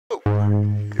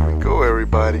Here we go,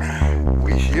 everybody.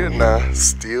 We here now,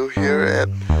 still here at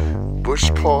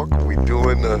Bush Park. We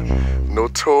doing the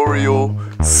notorial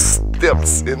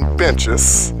steps and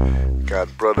benches. Got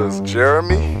brothers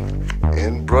Jeremy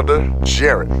and brother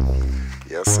Jared.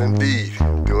 Yes, indeed.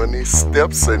 Doing these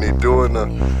steps, and they doing a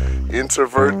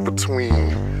introvert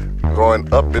between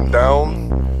going up and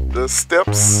down the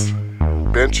steps,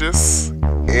 benches,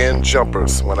 and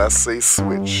jumpers. When I say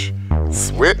switch,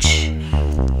 switch.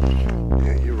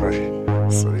 Yeah, you're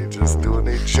right. So they just doing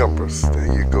their jumpers.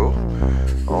 There you go.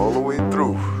 All the way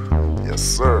through. Yes,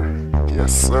 sir.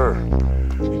 Yes, sir.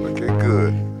 Looking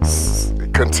good.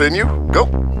 Continue. Go.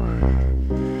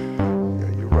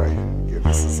 Yeah, you're right. Yeah,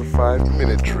 this is a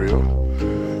 5-minute drill.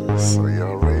 So you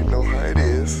already know how it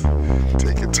is.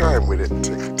 Take your time with it.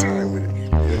 Take your time with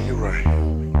it. Yeah, you're right.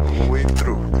 All the way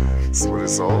through. That's what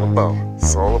it's all about.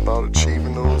 It's all about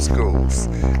achieving those goals.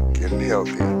 Getting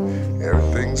healthy.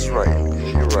 Everything's right.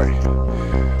 Yeah, you're right.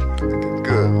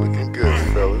 Looking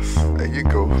good, fellas. There you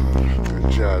go.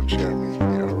 Good job, Jeremy.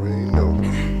 You already know.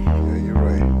 Yeah, you're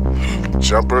right.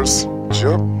 Jumpers,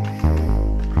 jump.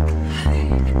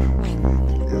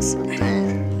 Yes,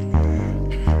 indeed.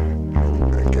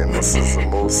 Again, this is the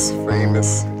most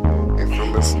famous,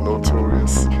 infamous,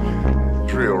 notorious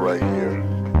drill right here.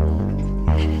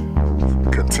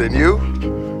 Continue.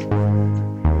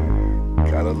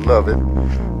 Gotta love it.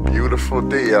 Beautiful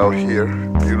day out here.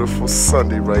 Beautiful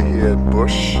Sunday right here at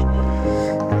Bush.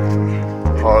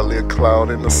 Hardly a cloud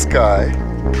in the sky.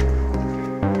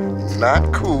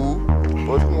 Not cool,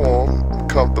 but warm,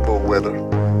 comfortable weather.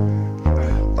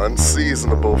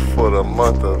 Unseasonable for the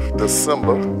month of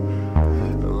December,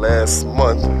 the last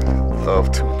month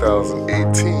of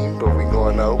 2018, but we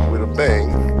going out with a bang.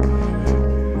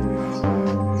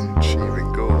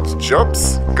 Achieving goals.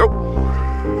 Jumps, go.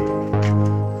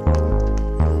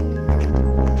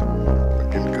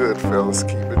 Fellas,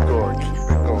 keep it going, keep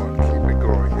it going, keep it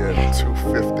going. Yeah,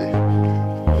 250.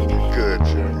 Good,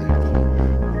 Jeremy.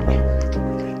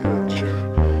 Good,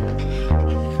 Jeremy.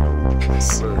 Yes,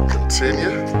 sir.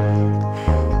 Continue.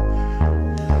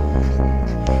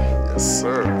 Yes,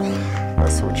 sir.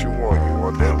 That's what you want. You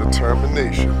want that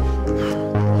determination.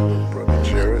 Brother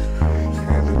Jared,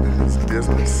 handling his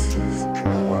business.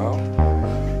 Wow.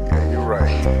 Yeah, you're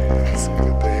right. It's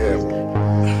good to have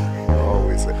him.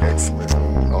 Always an excellent.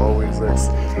 Always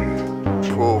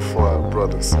excellent. Pull for our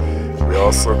brothers. We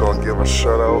also gonna give a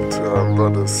shout out to our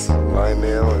brothers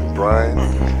Lionel and Brian.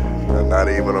 They're not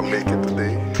able to make it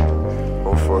today.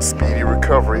 Hope for a speedy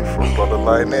recovery from brother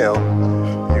Lionel.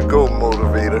 You go,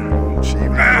 motivator. Achieve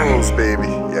your goals, baby.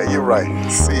 Yeah, you're right.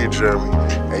 See you, Jeremy.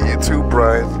 And you too,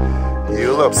 Brian.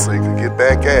 Heal up so you can get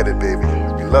back at it, baby.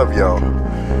 We love y'all.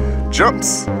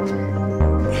 Jumps.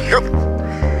 Go.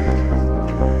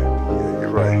 Yeah, you're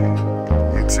right.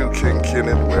 Too, King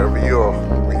Kenneth, wherever you are,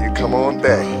 when you come on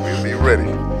back, we'll be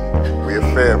ready. We're a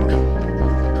family.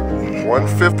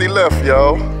 150 left,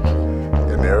 y'all.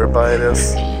 And everybody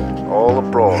that's all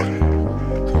abroad.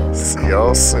 See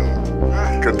y'all soon.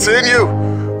 Continue.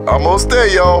 Almost there,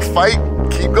 y'all. Fight.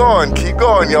 Keep going,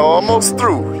 y'all. Almost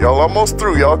through. Y'all almost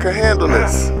through. Y'all can handle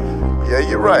this. Yeah,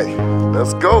 you're right.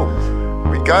 Let's go.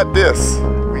 We got this.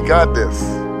 We got this.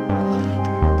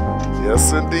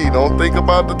 Yes, indeed. Don't think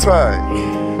about the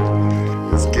time.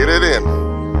 Let's get it in.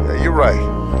 Yeah, you're right.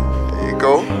 There you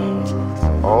go.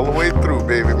 All the way through,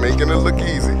 baby. Making it look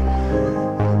easy.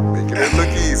 Making it look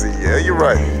easy. Yeah, you're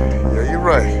right. Yeah, you're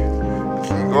right.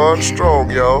 Keep going strong,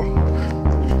 y'all.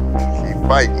 Keep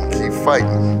fighting. Keep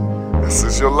fighting. This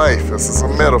is your life. This is a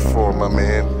metaphor, my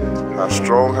man. How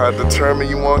strong, how determined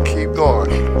you want. Keep going.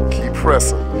 Keep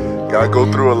pressing. Gotta go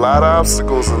through a lot of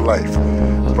obstacles in life,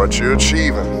 but you're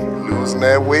achieving. Losing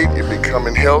that weight, you're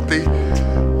becoming healthy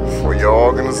for your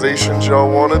organizations y'all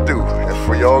want to do and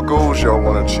for your goals y'all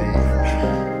want to achieve.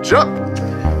 Jump!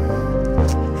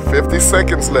 50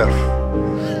 seconds left.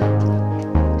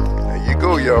 There you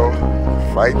go, y'all.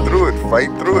 Fight through it, fight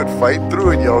through it, fight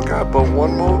through it. Y'all got but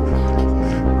one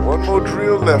more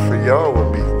drill left and y'all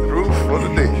will be through for the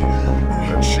day.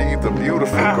 Achieve the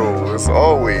beautiful goal as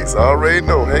always. I already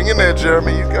know. Hang in there,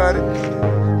 Jeremy, you got it.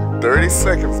 30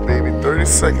 seconds, baby, 30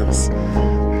 seconds.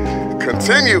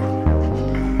 Continue.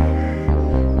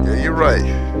 Yeah, you're right.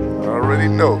 I already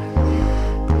know.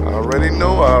 I already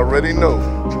know, I already know.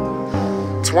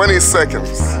 20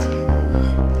 seconds.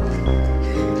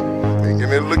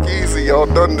 Making it look easy. Y'all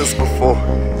done this before.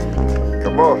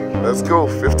 Come on, let's go.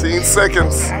 15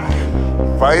 seconds.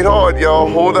 Fight hard, y'all.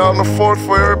 Hold down the fort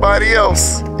for everybody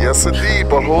else. Yes, indeed,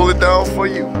 but hold it down for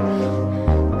you.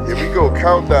 Here we go.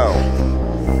 Countdown.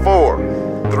 4,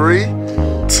 3,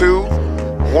 2,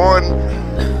 1.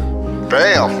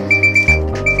 Bam!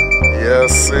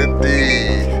 Yes,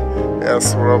 indeed.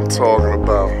 That's what I'm talking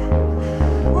about.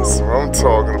 That's what I'm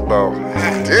talking about.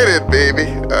 Did it,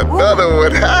 baby. Another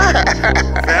one.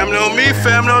 Family on me,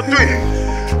 family on 3.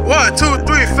 1, 2,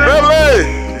 3, family.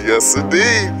 Family! Yes,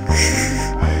 indeed.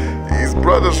 These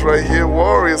brothers right here,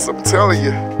 warriors, I'm telling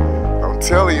you. I'm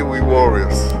telling you, we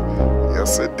warriors.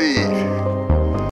 Yes, indeed.